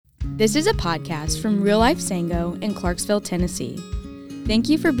This is a podcast from Real Life Sango in Clarksville, Tennessee. Thank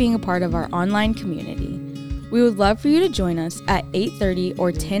you for being a part of our online community. We would love for you to join us at 8:30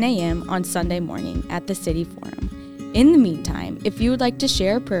 or 10 a.m. on Sunday morning at the City Forum. In the meantime, if you would like to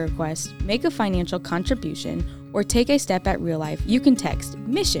share a prayer request, make a financial contribution, or take a step at Real Life, you can text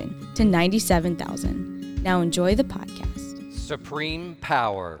MISSION to 97,000. Now enjoy the podcast. Supreme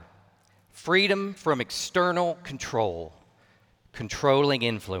power, freedom from external control, controlling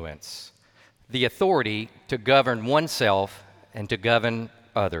influence, the authority to govern oneself and to govern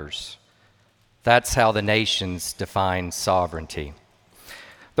others. That's how the nations define sovereignty.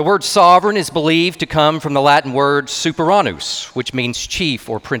 The word sovereign is believed to come from the Latin word superanus, which means chief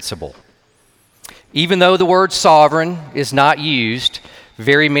or principal. Even though the word sovereign is not used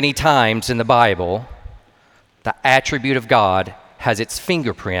very many times in the Bible, the attribute of God has its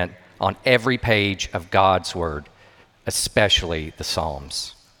fingerprint on every page of God's word, especially the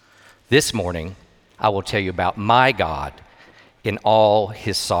Psalms. This morning, I will tell you about my God in all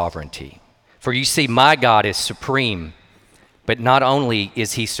his sovereignty. For you see, my God is supreme, but not only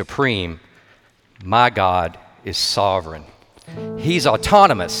is he supreme, my God is sovereign. He's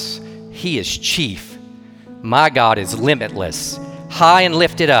autonomous. He is chief. My God is limitless, high and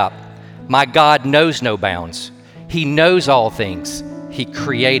lifted up. My God knows no bounds. He knows all things. He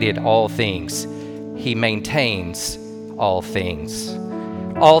created all things. He maintains all things.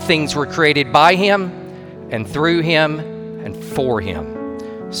 All things were created by him and through him and for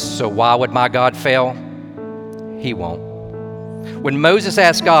him. So why would my God fail? He won't. When Moses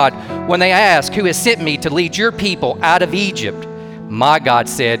asked God, when they ask, who has sent me to lead your people out of Egypt? My God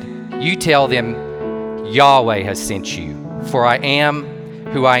said, you tell them, Yahweh has sent you, for I am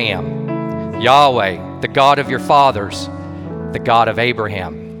who I am. Yahweh, the God of your fathers, the God of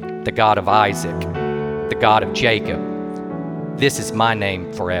Abraham, the God of Isaac, the God of Jacob. This is my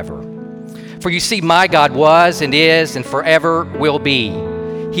name forever. For you see, my God was and is and forever will be.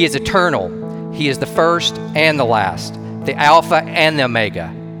 He is eternal. He is the first and the last, the Alpha and the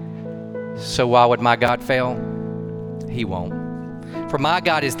Omega. So why would my God fail? He won't. For my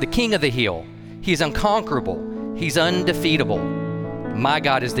God is the King of the hill. He is unconquerable. He's undefeatable. My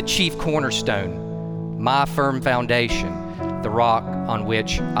God is the chief cornerstone, my firm foundation, the rock on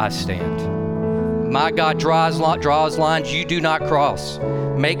which I stand. My God draws lines you do not cross,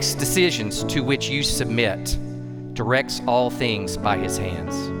 makes decisions to which you submit, directs all things by his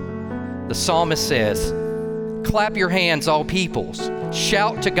hands. The psalmist says, clap your hands, all peoples.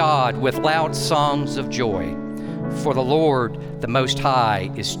 Shout to God with loud songs of joy. For the Lord, the Most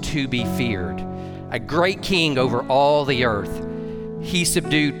High, is to be feared, a great king over all the earth. He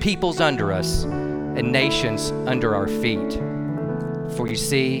subdued peoples under us and nations under our feet. For you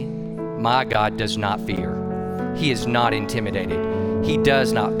see, my God does not fear. He is not intimidated. He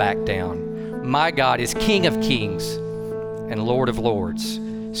does not back down. My God is King of kings and Lord of lords,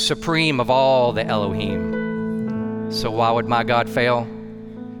 supreme of all the Elohim. So why would my God fail?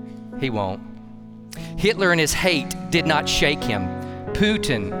 He won't. Hitler and his hate did not shake him.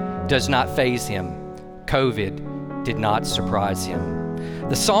 Putin does not faze him. COVID did not surprise him.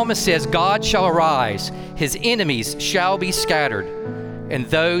 The psalmist says, God shall arise, his enemies shall be scattered, and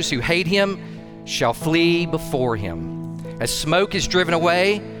those who hate him shall flee before him. As smoke is driven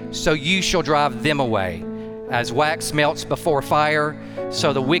away, so you shall drive them away. As wax melts before fire,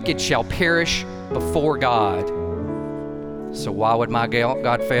 so the wicked shall perish before God. So why would my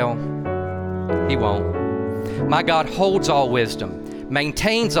God fail? He won't. My God holds all wisdom,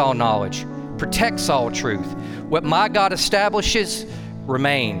 maintains all knowledge, protects all truth. What my God establishes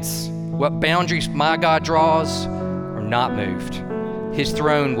remains. What boundaries my God draws are not moved. His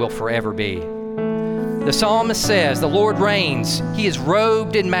throne will forever be. The psalmist says, the Lord reigns. He is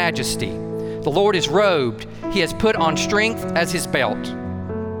robed in majesty. The Lord is robed. He has put on strength as his belt.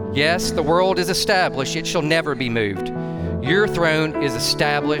 Yes, the world is established. It shall never be moved. Your throne is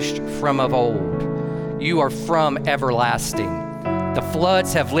established from of old. You are from everlasting. The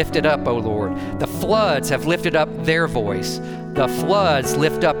floods have lifted up, O Lord. The floods have lifted up their voice. The floods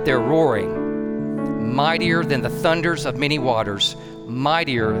lift up their roaring. Mightier than the thunders of many waters,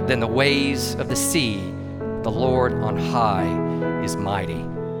 mightier than the waves of the sea, the Lord on high is mighty.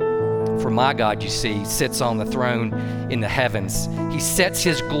 For my God, you see, sits on the throne in the heavens. He sets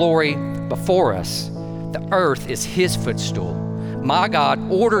his glory before us. The earth is his footstool. My God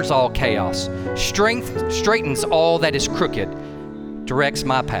orders all chaos, straightens all that is crooked, directs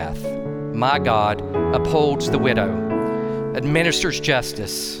my path. My God upholds the widow, administers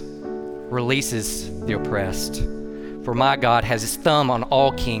justice, releases the oppressed. For my God has his thumb on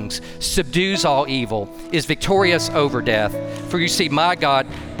all kings, subdues all evil, is victorious over death. For you see, my God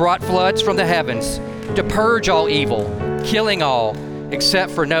brought floods from the heavens to purge all evil, killing all,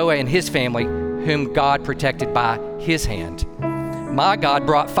 except for Noah and his family, whom God protected by his hand. My God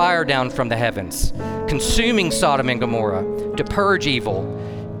brought fire down from the heavens, consuming Sodom and Gomorrah, to purge evil,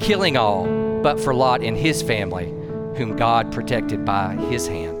 killing all, but for Lot and his family, whom God protected by his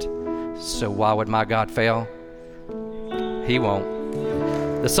hand. So why would my God fail? He won't.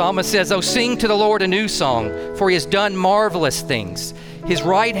 The psalmist says, "Oh, sing to the Lord a new song, for he has done marvelous things. His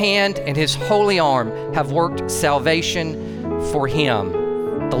right hand and his holy arm have worked salvation for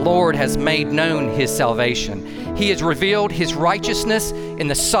him. The Lord has made known his salvation. He has revealed his righteousness in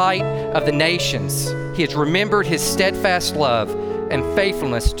the sight of the nations. He has remembered his steadfast love and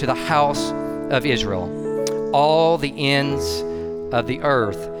faithfulness to the house of Israel. All the ends of the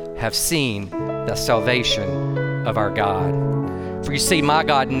earth have seen the salvation of our God." For you see, my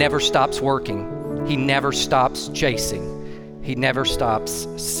God never stops working. He never stops chasing. He never stops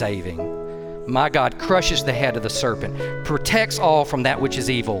saving. My God crushes the head of the serpent, protects all from that which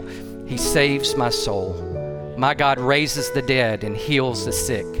is evil. He saves my soul. My God raises the dead and heals the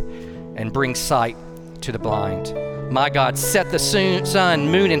sick and brings sight to the blind. My God set the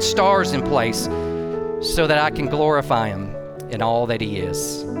sun, moon, and stars in place so that I can glorify him in all that he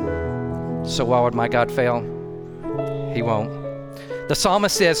is. So why would my God fail? He won't. The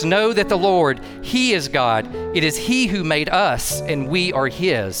psalmist says, "Know that the Lord, he is God. It is he who made us, and we are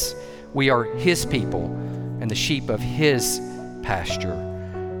his. We are his people and the sheep of his pasture.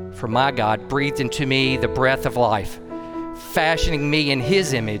 For my God breathed into me the breath of life, fashioning me in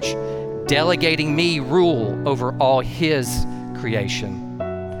his image, delegating me rule over all his creation.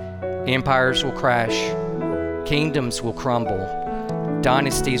 Empires will crash, kingdoms will crumble,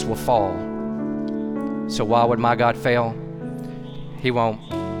 dynasties will fall. So why would my God fail? He won't.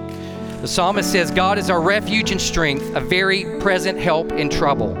 The psalmist says, God is our refuge and strength, a very present help in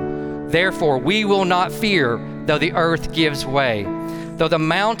trouble. Therefore, we will not fear, though the earth gives way, though the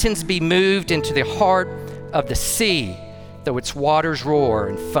mountains be moved into the heart of the sea, though its waters roar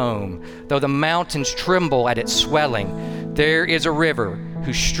and foam, though the mountains tremble at its swelling. There is a river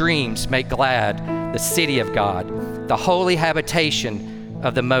whose streams make glad the city of God, the holy habitation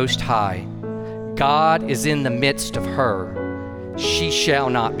of the Most High. God is in the midst of her. She shall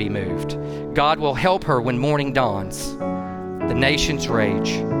not be moved. God will help her when morning dawns. The nations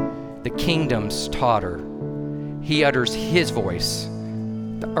rage, the kingdoms totter. He utters his voice,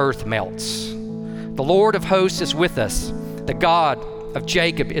 the earth melts. The Lord of hosts is with us. The God of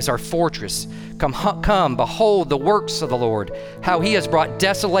Jacob is our fortress. Come, behold the works of the Lord, how he has brought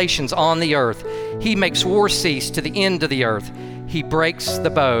desolations on the earth. He makes war cease to the end of the earth. He breaks the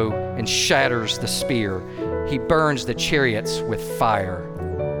bow and shatters the spear. He burns the chariots with fire.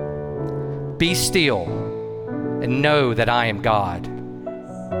 Be still and know that I am God.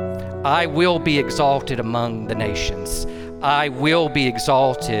 I will be exalted among the nations. I will be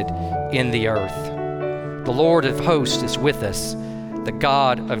exalted in the earth. The Lord of hosts is with us. The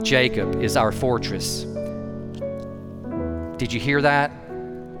God of Jacob is our fortress. Did you hear that?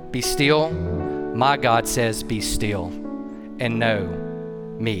 Be still. My God says, be still and know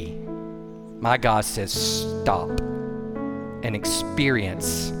me. My God says, stop and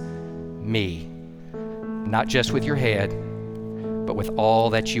experience me, not just with your head, but with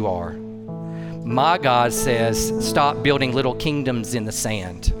all that you are. My God says, stop building little kingdoms in the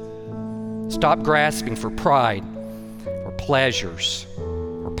sand. Stop grasping for pride or pleasures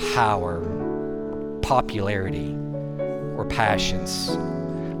or power, or popularity or passions.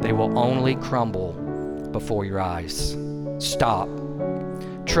 They will only crumble before your eyes. Stop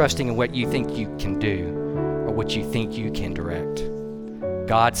trusting in what you think you can do or what you think you can direct.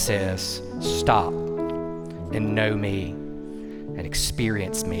 God says, stop and know me and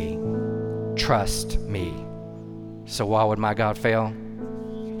experience me. Trust me. So why would my God fail?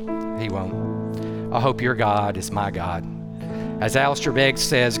 He won't. I hope your God is my God. As Alistair Beggs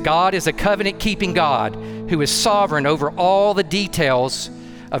says, God is a covenant-keeping God who is sovereign over all the details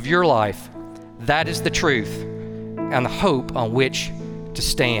of your life. That is the truth and the hope on which to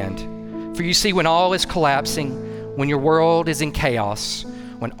stand. For you see, when all is collapsing, when your world is in chaos,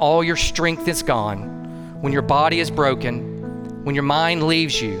 when all your strength is gone, when your body is broken, when your mind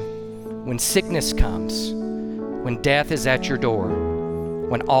leaves you, when sickness comes, when death is at your door,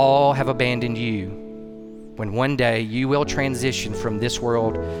 when all have abandoned you, when one day you will transition from this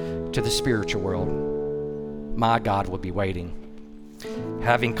world to the spiritual world, my God will be waiting,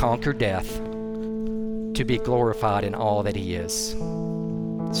 having conquered death, to be glorified in all that he is.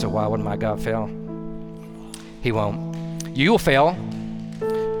 So why would my God fail? He won't. You will fail.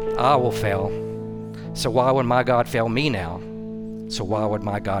 I will fail. So why would my God fail me now? So why would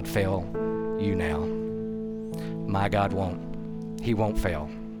my God fail you now? My God won't. He won't fail.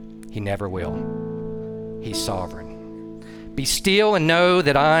 He never will. He's sovereign. Be still and know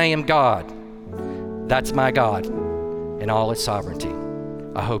that I am God. That's my God in all his sovereignty.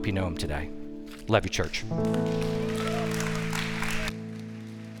 I hope you know him today. Love you, church.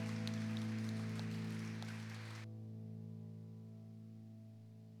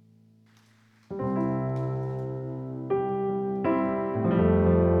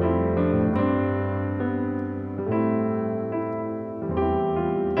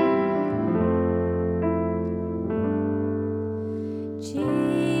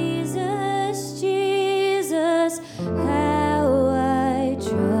 Jesus, Jesus, how I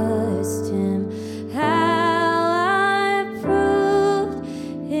trust him, how I proved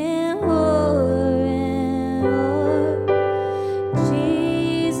him o'er and o'er.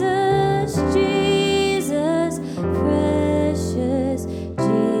 Jesus, Jesus, precious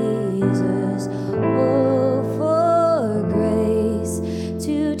Jesus, oh, for grace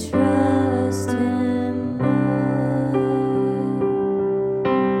to trust him more.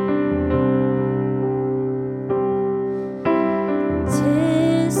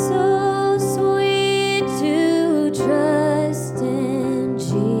 'Tis so sweet to trust in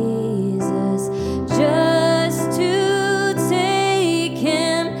Jesus, just to take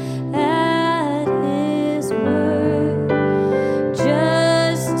him at his word,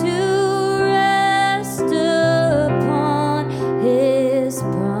 just to rest upon his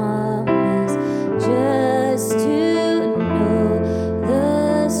promise, just to know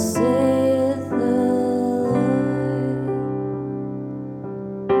thus saith the Lord.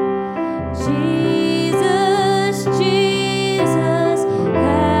 Jesus, Jesus,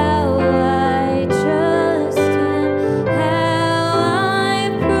 how I trust him, how I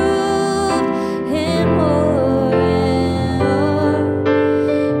proved him o'er and o'er.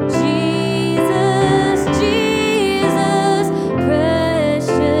 Jesus, Jesus,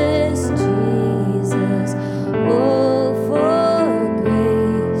 precious Jesus, oh, for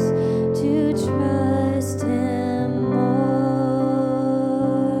grace to trust him more.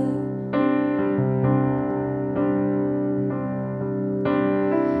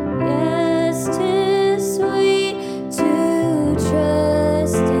 Yes, 'tis sweet to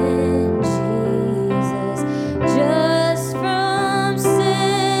trust in Jesus, just from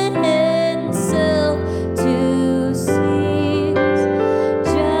sin and self to cease,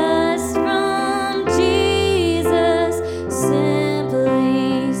 just from Jesus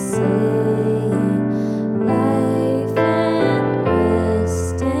simply saying, life and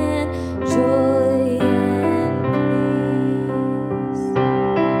rest and joy and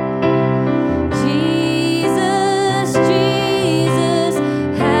peace. Jesus, Jesus,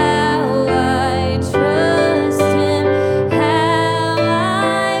 how I trust him, how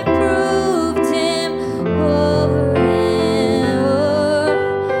I proved him o'er and o'er.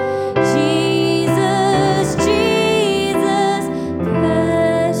 Jesus, Jesus,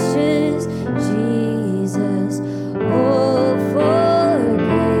 precious Jesus, oh, for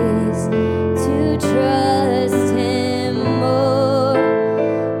grace to trust him more.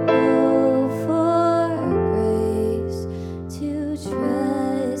 Oh, for grace to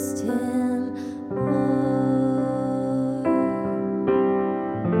trust him more.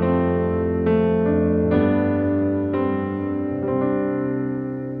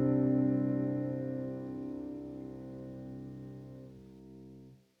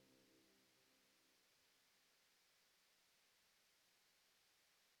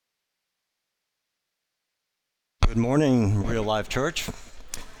 Good morning, Real Life Church.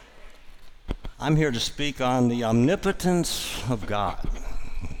 I'm here to speak on the omnipotence of God.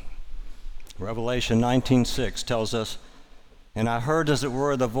 Revelation 19:6 tells us, "And I heard as it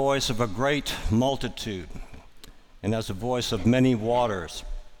were the voice of a great multitude, and as a voice of many waters,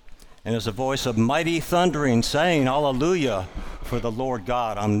 and as a voice of mighty thundering, saying, Alleluia, for the Lord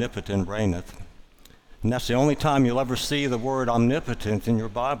God omnipotent reigneth." And that's the only time you'll ever see the word omnipotent in your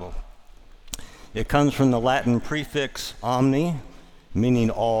Bible. It comes from the Latin prefix omni, meaning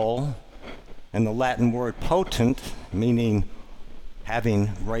all, and the Latin word potent, meaning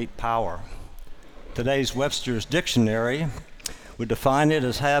having great power. Today's Webster's Dictionary would define it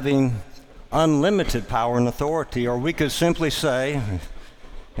as having unlimited power and authority, or we could simply say,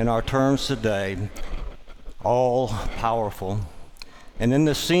 in our terms today, all powerful. And in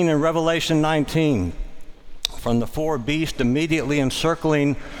this scene in Revelation 19, from the four beasts immediately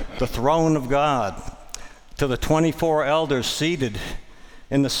encircling the throne of God to the 24 elders seated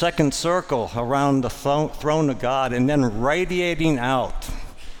in the second circle around the throne of God, and then radiating out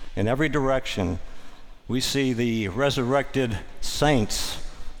in every direction we see the resurrected saints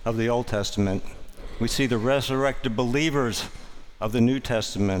of the Old Testament. We see the resurrected believers of the New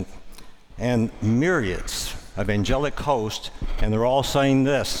Testament, and myriads of angelic hosts, and they're all saying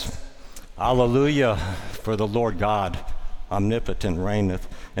this: Alleluia, for the Lord God omnipotent reigneth.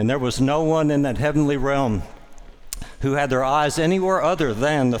 And there was no one in that heavenly realm who had their eyes anywhere other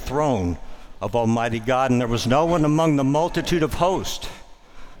than the throne of Almighty God, and there was no one among the multitude of hosts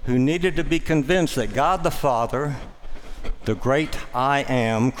who needed to be convinced that God the Father, the great I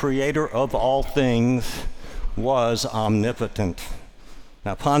Am, creator of all things, was omnipotent.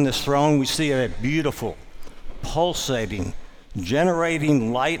 Now, upon this throne, we see a beautiful, pulsating,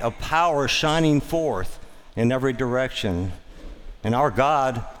 generating light of power shining forth in every direction. And our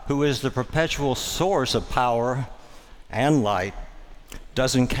God, who is the perpetual source of power and light,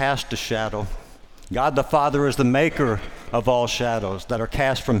 doesn't cast a shadow. God the Father is the maker of all shadows that are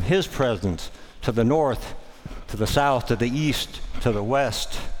cast from his presence to the north, to the south, to the east, to the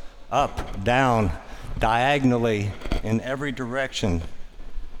west, up, down, diagonally, in every direction.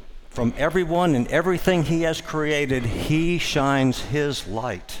 From everyone and everything he has created, he shines his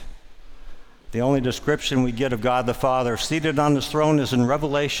light. The only description we get of God the Father seated on his throne is in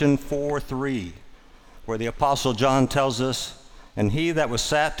Revelation 4:3, where the Apostle John tells us, and he that was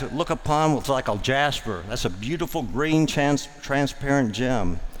sat to look upon was like a jasper. That's a beautiful green transparent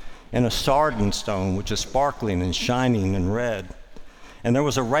gem, and a sardine stone, which is sparkling and shining and red. And there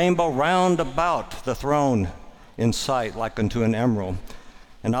was a rainbow round about the throne in sight, like unto an emerald.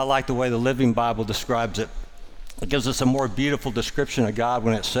 And I like the way the Living Bible describes it. It gives us a more beautiful description of God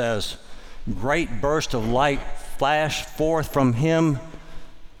when it says, great burst of light flashed forth from him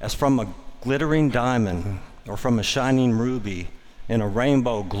as from a glittering diamond or from a shining ruby, and a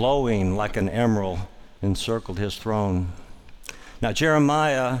rainbow glowing like an emerald encircled his throne. Now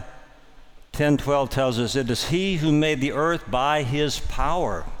Jeremiah 10:12 tells us, it is he who made the earth by his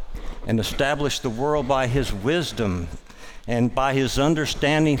power and established the world by his wisdom, and by his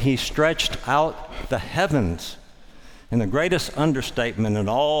understanding he stretched out the heavens. And the greatest understatement in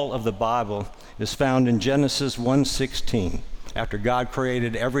all of the Bible is found in Genesis 1:16. After God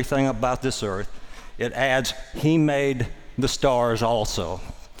created everything about this earth, it adds, he made the stars also,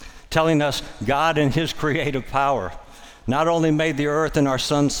 telling us God in his creative power not only made the earth and our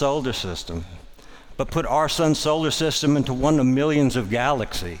sun's solar system, but put our sun's solar system into one of millions of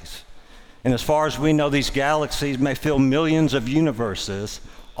galaxies. And as far as we know, these galaxies may fill millions of universes,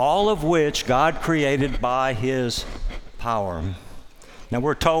 all of which God created by his power. Now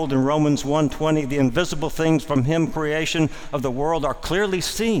we're told in Romans 1:20, the invisible things from him creation of the world are clearly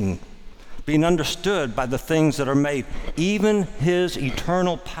seen, being understood by the things that are made, even his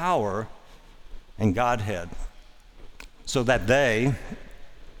eternal power and Godhead, so that they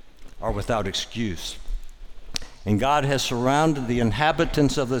are without excuse. And God has surrounded the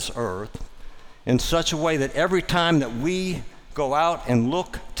inhabitants of this earth in such a way that every time that we go out and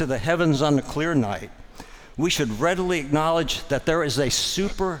look to the heavens on a clear night, we should readily acknowledge that there is a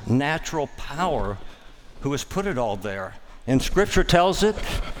supernatural power who has put it all there. And Scripture tells it,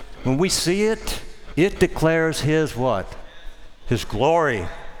 when we see it, it declares his what? His glory.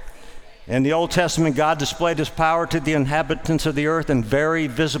 In the Old Testament, God displayed his power to the inhabitants of the earth in very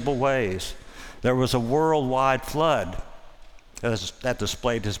visible ways. There was a worldwide flood that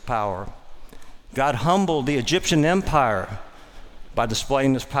displayed his power. God humbled the Egyptian empire by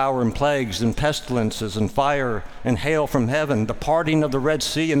displaying his power in plagues and pestilences and fire and hail from heaven, the parting of the Red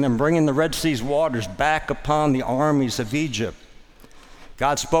Sea, and then bringing the Red Sea's waters back upon the armies of Egypt.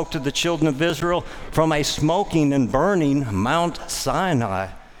 God spoke to the children of Israel from a smoking and burning Mount Sinai,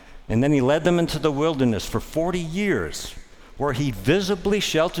 and then he led them into the wilderness for 40 years, where he visibly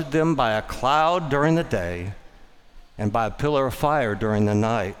sheltered them by a cloud during the day and by a pillar of fire during the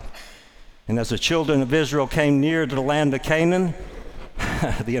night. And as the children of Israel came near to the land of Canaan,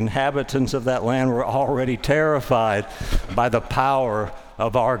 the inhabitants of that land were already terrified by the power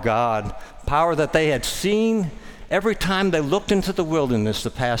of our God, power that they had seen every time they looked into the wilderness the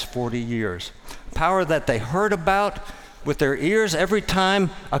past 40 years, power that they heard about with their ears every time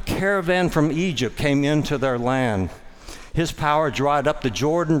a caravan from Egypt came into their land. His power dried up the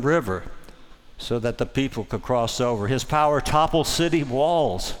Jordan River so that the people could cross over. His power toppled city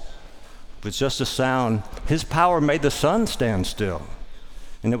walls with just a sound. His power made the sun stand still.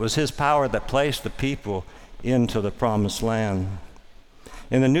 And it was his power that placed the people into the promised land.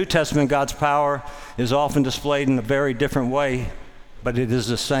 In the New Testament, God's power is often displayed in a very different way, but it is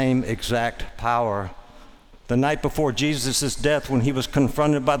the same exact power. The night before Jesus' death, when he was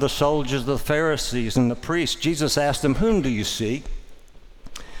confronted by the soldiers, the Pharisees, and the priests, Jesus asked them, "Whom do you seek?"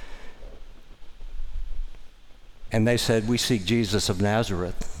 And they said, "We seek Jesus of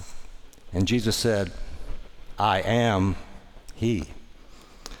Nazareth." And Jesus said, "I am he."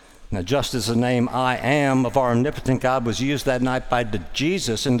 Now, just as the name "I am" of our omnipotent God was used that night by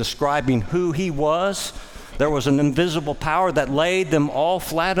Jesus in describing who he was, there was an invisible power that laid them all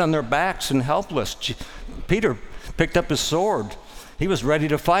flat on their backs and helpless. Peter picked up his sword. He was ready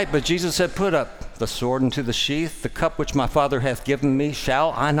to fight, but Jesus said, "Put up the sword into the sheath. The cup which my Father hath given me,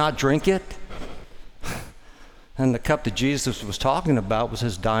 shall I not drink it?" And the cup that Jesus was talking about was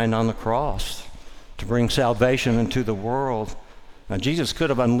his dying on the cross to bring salvation into the world. Now, Jesus could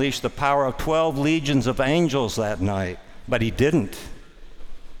have unleashed the power of 12 legions of angels that night, but he didn't.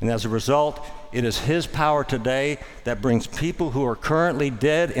 And as a result, it is his power today that brings people who are currently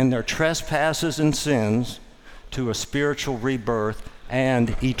dead in their trespasses and sins to a spiritual rebirth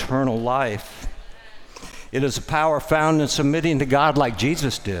and eternal life. It is a power found in submitting to God like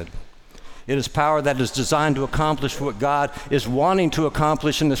Jesus did. It is power that is designed to accomplish what God is wanting to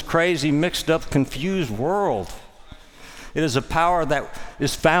accomplish in this crazy, mixed up, confused world. It is a power that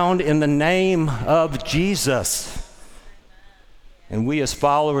is found in the name of Jesus. And we as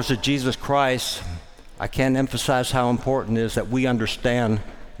followers of Jesus Christ, I can't emphasize how important it is that we understand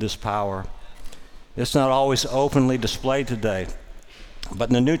this power. It's not always openly displayed today, but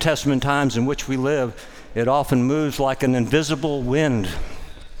in the New Testament times in which we live, it often moves like an invisible wind,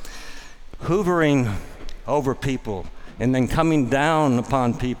 hovering over people and then coming down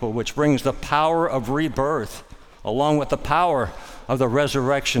upon people, which brings the power of rebirth along with the power of the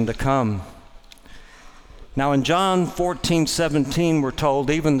resurrection to come. Now in John 14:17, we're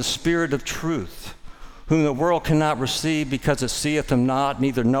told, "Even the Spirit of truth, whom the world cannot receive because it seeth him not,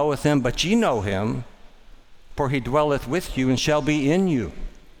 neither knoweth him, but ye know him, for he dwelleth with you and shall be in you."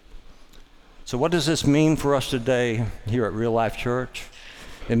 So what does this mean for us today here at Real Life Church?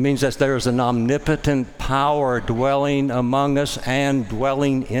 It means that there is an omnipotent power dwelling among us and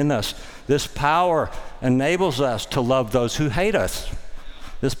dwelling in us. This power enables us to love those who hate us.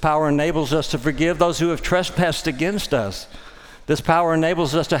 This power enables us to forgive those who have trespassed against us. This power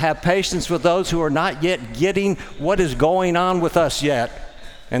enables us to have patience with those who are not yet getting what is going on with us yet.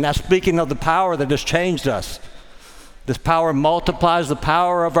 And that's speaking of the power that has changed us. This power multiplies the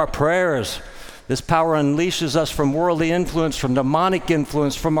power of our prayers. This power unleashes us from worldly influence, from demonic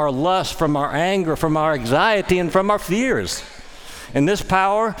influence, from our lust, from our anger, from our anxiety, and from our fears. And this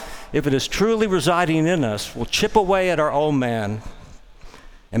power, if it is truly residing in us, will chip away at our old man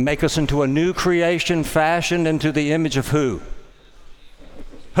and make us into a new creation fashioned into the image of who?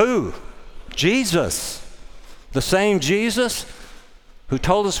 Who? Jesus. The same Jesus who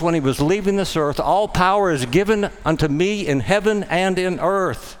told us when he was leaving this earth, "All power is given unto me in heaven and in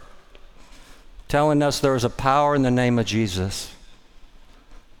earth," telling us there is a power in the name of Jesus.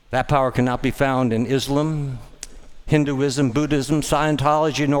 That power cannot be found in Islam, Hinduism, Buddhism,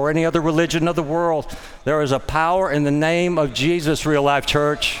 Scientology, nor any other religion of the world. There is a power in the name of Jesus, Real Life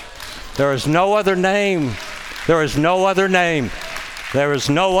Church. There is no other name. There is no other name. There is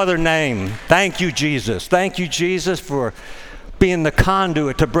no other name. Thank you, Jesus. Thank you, Jesus, for being the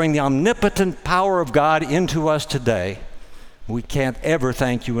conduit to bring the omnipotent power of God into us today. We can't ever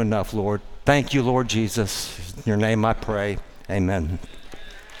thank you enough, Lord. Thank you, Lord Jesus. In your name I pray. Amen.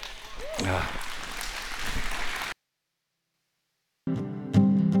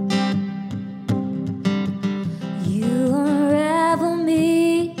 You unravel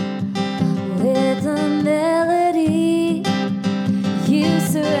me with a melody. You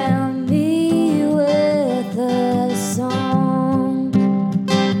surround me with a song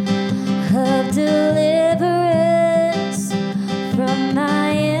of deliverance from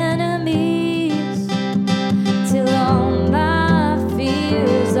my enemies till all my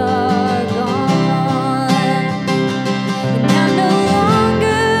fears are gone.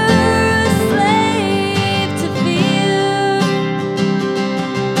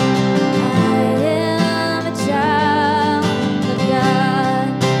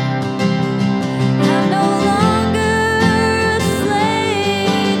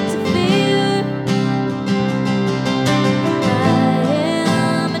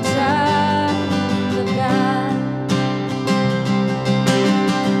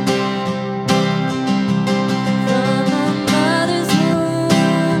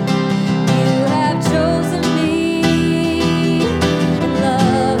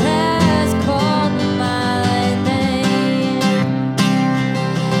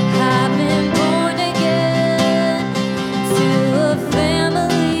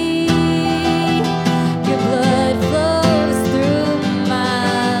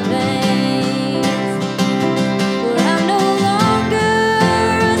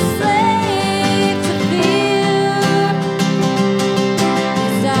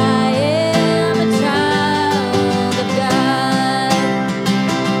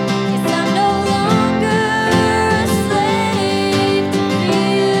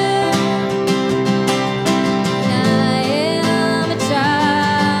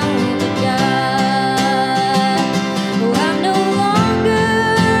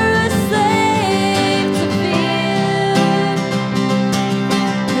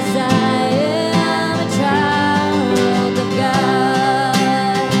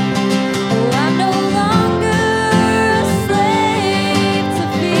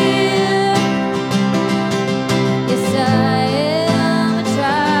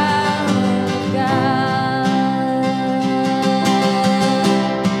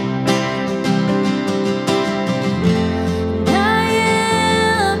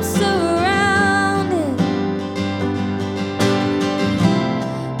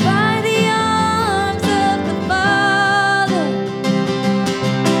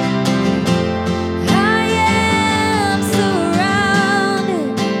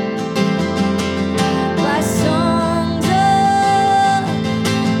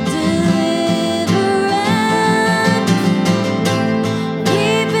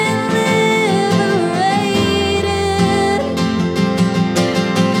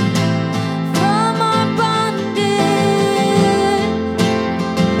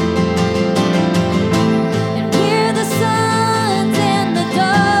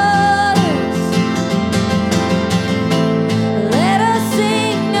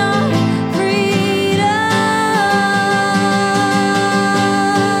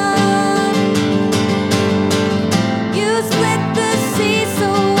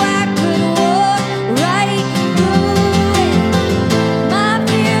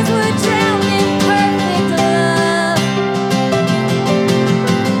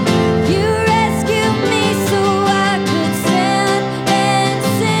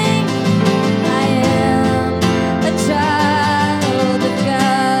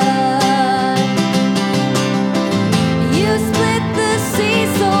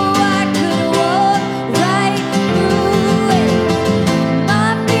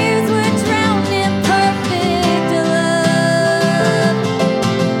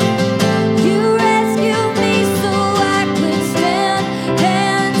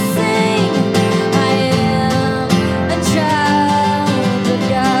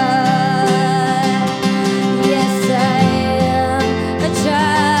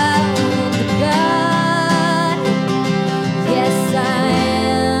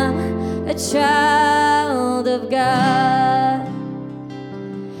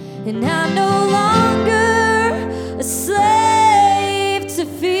 And I'm no longer a slave to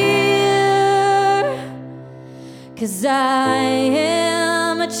fear, 'cause I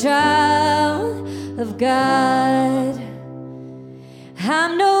am a child of God.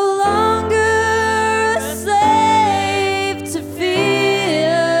 I'm no longer a slave to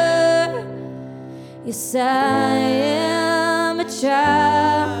fear. Yes, I am a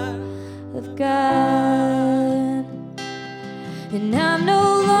child of God. And I'm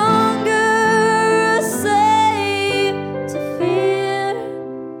no longer a slave to fear.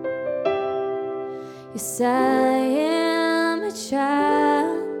 Yes, I am a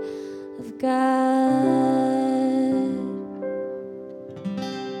child of God.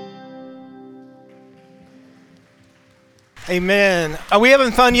 Amen. Are we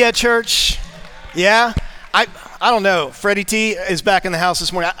having fun yet, church? Yeah? I don't know. Freddie T is back in the house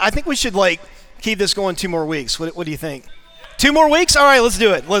this morning. I think we should keep this going 2 more weeks. What do you think? 2 more weeks? All right, let's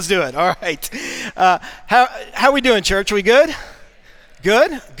do it. All right. How are we doing, church? Are we good?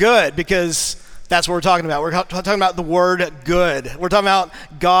 Good, because that's what we're talking about. We're talking about the word good. We're talking about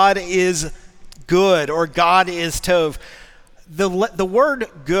God is good, or God is TOV. The word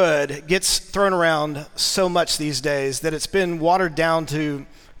good gets thrown around so much these days that it's been watered down to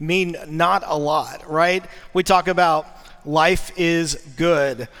mean not a lot, right? We talk about life is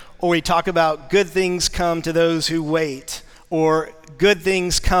good, or we talk about good things come to those who wait, or good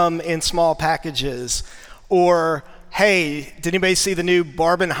things come in small packages, or hey, did anybody see the new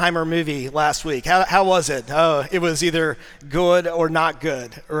Barbenheimer movie last week? How was it? Oh, it was either good or not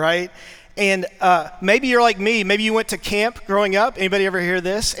good, right? And maybe you're like me. Maybe you went to camp growing up. Anybody ever hear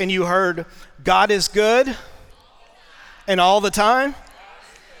this? And you heard, God is good and all the time?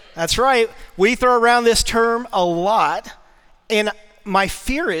 That's right. We throw around this term a lot. And my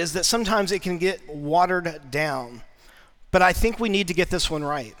fear is that sometimes it can get watered down. But I think we need to get this one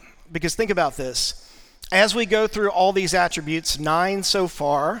right. Because think about this. As we go through all these attributes, 9 so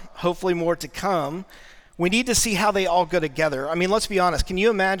far, hopefully more to come, we need to see how they all go together. I mean, let's be honest. Can you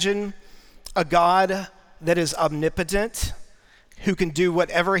imagine a God that is omnipotent, who can do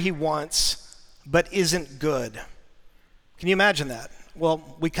whatever he wants, but isn't good? Can you imagine that?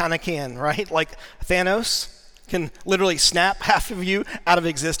 Well, we kind of can, right? Like Thanos can literally snap half of you out of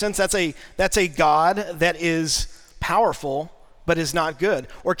existence. That's a God that is powerful, but is not good.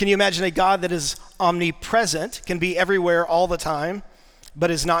 Or can you imagine a God that is omnipresent, can be everywhere all the time, but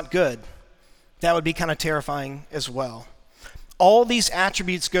is not good? That would be kind of terrifying as well. All these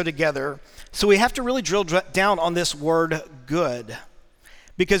attributes go together, so we have to really drill down on this word good,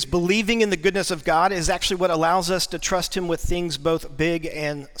 because believing in the goodness of God is actually what allows us to trust him with things both big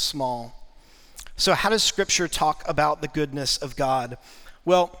and small. So how does Scripture talk about the goodness of God?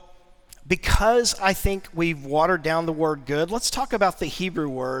 Well, because I think we've watered down the word good, let's talk about the Hebrew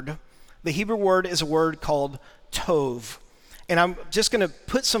word. The Hebrew word is a word called TOV. And I'm just going to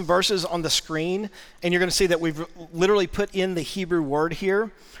put some verses on the screen, and you're going to see that we've literally put in the Hebrew word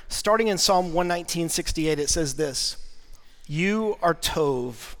here. Starting in Psalm 119:68, it says this: "You are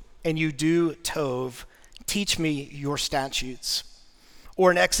Tov, and you do Tov. Teach me your statutes."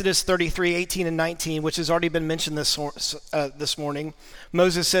 Or in Exodus 33:18 and 19, which has already been mentioned this morning,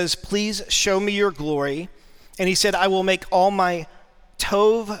 Moses says, "Please show me your glory." And he said, "I will make all my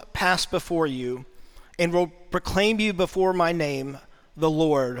Tov pass before you, and will proclaim you before my name, the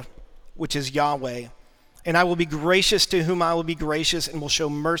Lord, which is Yahweh. And I will be gracious to whom I will be gracious, and will show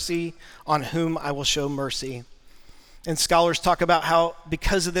mercy on whom I will show mercy." And scholars talk about how,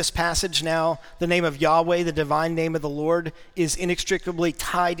 because of this passage now, the name of Yahweh, the divine name of the Lord, is inextricably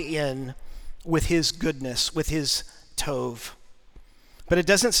tied in with his goodness, with his Tov. But it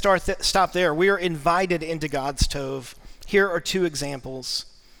doesn't stop there. We are invited into God's Tov. Here are 2 examples.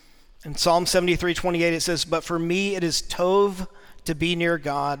 In Psalm 73:28, it says, "But for me it is Tov to be near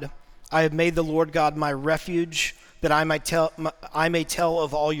God. I have made the Lord God my refuge, that I may tell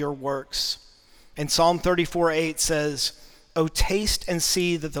of all your works." And Psalm 34:8 says, "O taste and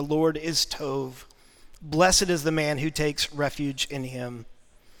see that the Lord is Tov. Blessed is the man who takes refuge in him."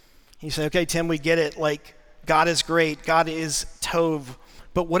 You say, "Okay, Tim, we get it. Like, God is great. God is Tov."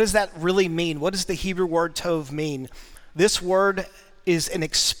 But what does that really mean? What does the Hebrew word Tov mean? This word is an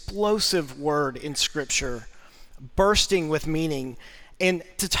explosive word in Scripture, bursting with meaning. And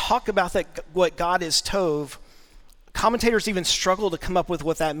to talk about that, what God is Tov, commentators even struggle to come up with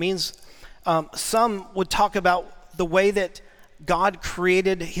what that means. Some would talk about the way that God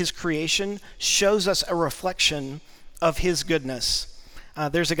created his creation shows us a reflection of his goodness.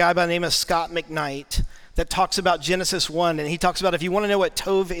 There's a guy by the name of Scott McKnight that talks about Genesis 1, and he talks about, if you want to know what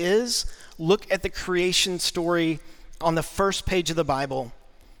Tov is, look at the creation story on the first page of the Bible.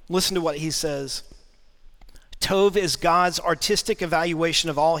 Listen to what he says. Tov is God's artistic evaluation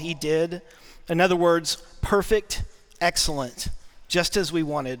of all he did. In other words, perfect, excellent, just as we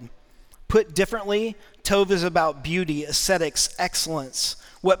wanted. Put differently, Tov is about beauty, aesthetics, excellence,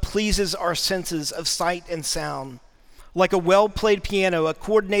 what pleases our senses of sight and sound. Like a well-played piano, a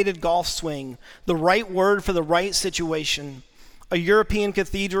coordinated golf swing, the right word for the right situation. A European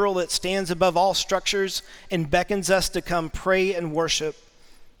cathedral that stands above all structures and beckons us to come pray and worship.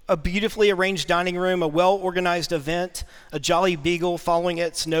 A beautifully arranged dining room, a well-organized event, a jolly beagle following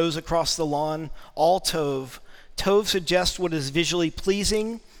its nose across the lawn, all Tov. Tov suggests what is visually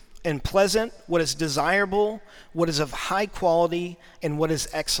pleasing and pleasant, what is desirable, what is of high quality, and what is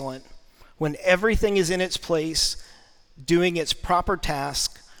excellent. When everything is in its place, doing its proper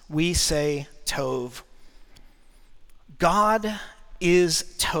task, we say Tov. God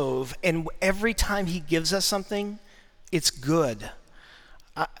is Tov, and every time he gives us something, it's good.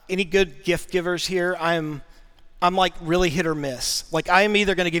 Any good gift givers here? I'm like really hit or miss. Like I am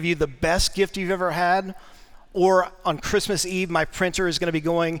either going to give you the best gift you've ever had, or on Christmas Eve, my printer is going to be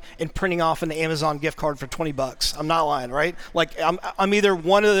going and printing off an Amazon gift card for $20. I'm not lying, right? Like I'm either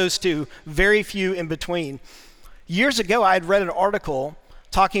one of those two, very few in between. Years ago, I had read an article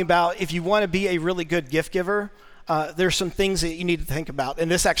talking about if you want to be a really good gift giver, there's some things that you need to think about. And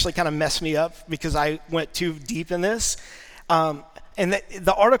this actually kind of messed me up because I went too deep in this. And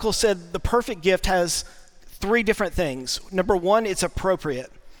the article said the perfect gift has 3 different things. Number 1, it's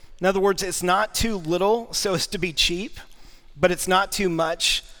appropriate. In other words, it's not too little so as to be cheap, but it's not too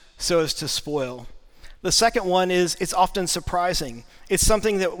much so as to spoil. The second one is it's often surprising. It's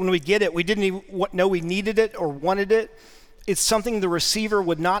something that when we get it, we didn't even know we needed it or wanted it. It's something the receiver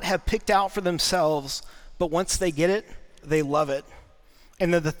would not have picked out for themselves, but once they get it, they love it.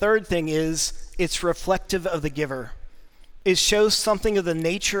 And then the third thing is it's reflective of the giver. It shows something of the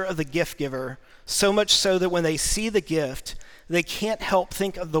nature of the gift giver, so much so that when they see the gift, they can't help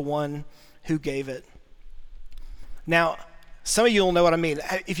think of the one who gave it. Now, some of you will know what I mean.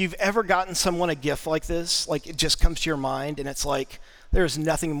 If you've ever gotten someone a gift like this, like it just comes to your mind and it's like, there's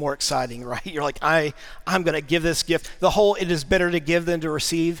nothing more exciting, right? You're like, I'm going to give this gift. The whole it is better to give than to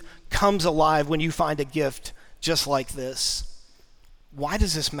receive comes alive when you find a gift just like this. Why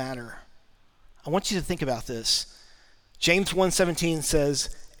does this matter? I want you to think about this. James 1:17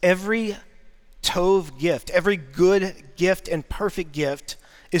 says, every Tov gift, every good gift and perfect gift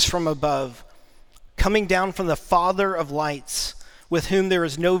is from above, coming down from the Father of lights, with whom there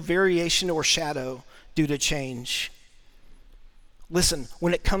is no variation or shadow due to change. Listen,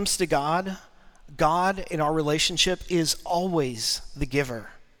 when it comes to God, God in our relationship is always the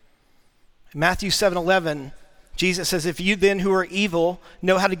giver. In Matthew 7:11, Jesus says, if you then who are evil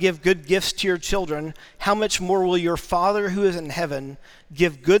know how to give good gifts to your children, how much more will your Father who is in heaven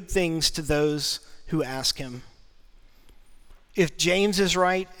give good things to those who ask him? If James is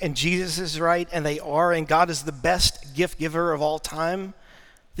right and Jesus is right, and they are, and God is the best gift giver of all time,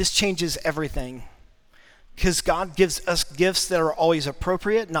 this changes everything. Because God gives us gifts that are always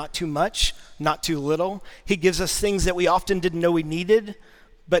appropriate, not too much, not too little. He gives us things that we often didn't know we needed,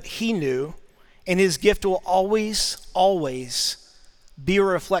 but he knew. And his gift will always, always be a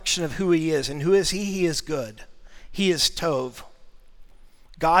reflection of who he is. And who is he? He is good. He is Tov.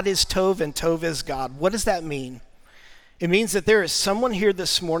 God is Tov and Tov is God. What does that mean? It means that there is someone here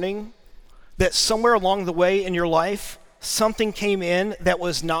this morning that somewhere along the way in your life, something came in that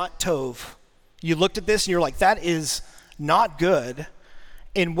was not Tov. You looked at this and you're like, that is not good.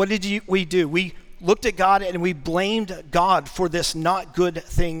 And what did we do? We looked at God and we blamed God for this not good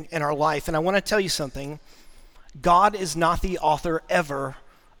thing in our life. And I want to tell you something. God is not the author ever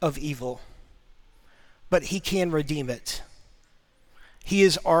of evil, but he can redeem it. He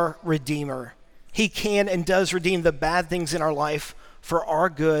is our Redeemer. He can and does redeem the bad things in our life for our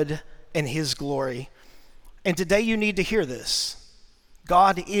good and his glory. And today you need to hear this.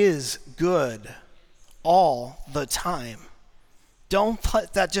 God is good all the time. Don't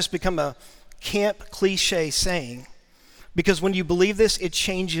let that just become a camp cliche saying, because when you believe this, it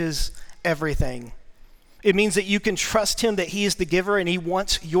changes everything. It means that you can trust him that he is the giver and he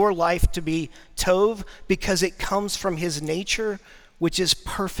wants your life to be Tov because it comes from his nature, which is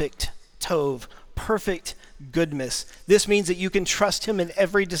perfect Tov, perfect goodness. This means that you can trust him in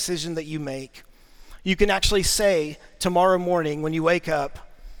every decision that you make. You can actually say tomorrow morning when you wake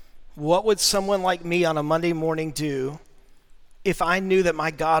up, what would someone like me on a Monday morning do if I knew that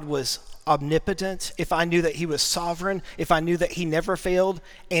my God was omnipotent, if I knew that he was sovereign, if I knew that he never failed,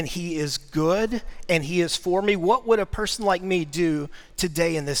 and he is good, and he is for me? What would a person like me do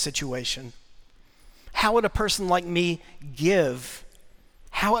today in this situation? How would a person like me give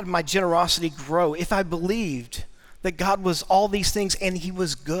How would my generosity grow if I believed that God was all these things and he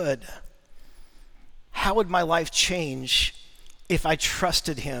was good? How would my life change if I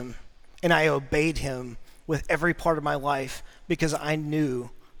trusted him and I obeyed him with every part of my life because I knew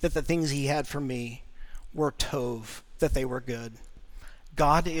that the things he had for me were TOV, that they were good?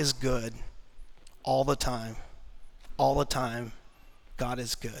 God is good all the time. All the time, God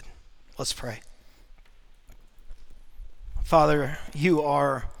is good. Let's pray. Father, you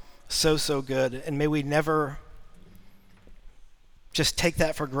are so, so good, and may we never just take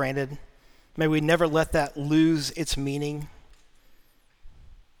that for granted. May we never let that lose its meaning.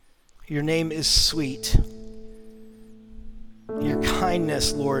 Your name is sweet. Your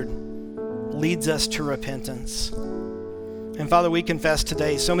kindness, Lord, leads us to repentance. And Father, we confess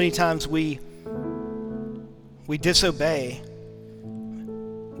today, so many times we disobey,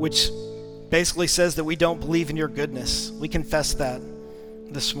 which basically says that we don't believe in your goodness. We confess that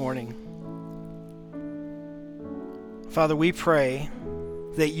this morning. Father, we pray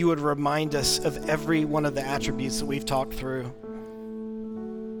that you would remind us of every one of the attributes that we've talked through,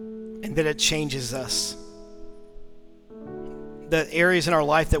 and that it changes us. The areas in our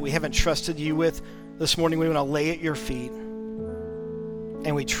life that we haven't trusted you with, this morning we want to lay at your feet,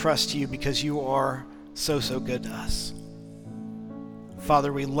 and we trust you because you are so, so good to us.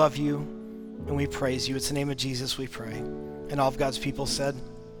 Father, we love you and we praise you. It's the name of Jesus we pray. And all of God's people said,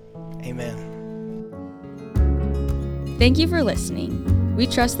 amen. Thank you for listening. We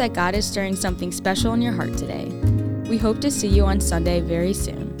trust that God is stirring something special in your heart today. We hope to see you on Sunday very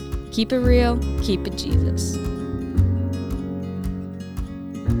soon. Keep it real, keep it Jesus.